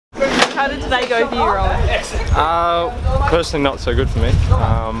How did today go for you, Rohan? Personally, not so good for me,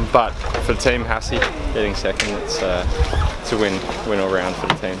 but for the team, Hassie getting second, it's a win all round for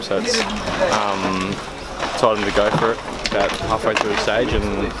the team. So it's told him to go for it about halfway through the stage,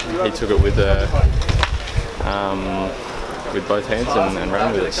 and he took it with both hands and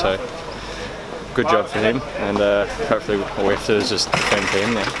ran with it. So good job for him, and hopefully all we have to do is just defend to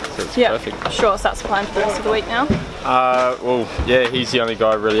him now. So it's perfect. Sure, so that's the plan for the rest of the week now? Well, yeah, he's the only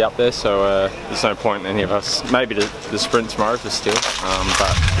guy really up there, so there's no point in any of us. Maybe the sprint tomorrow for still,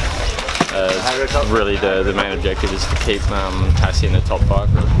 but really the main objective is to keep Hassie in the top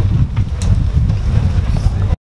 5. Really.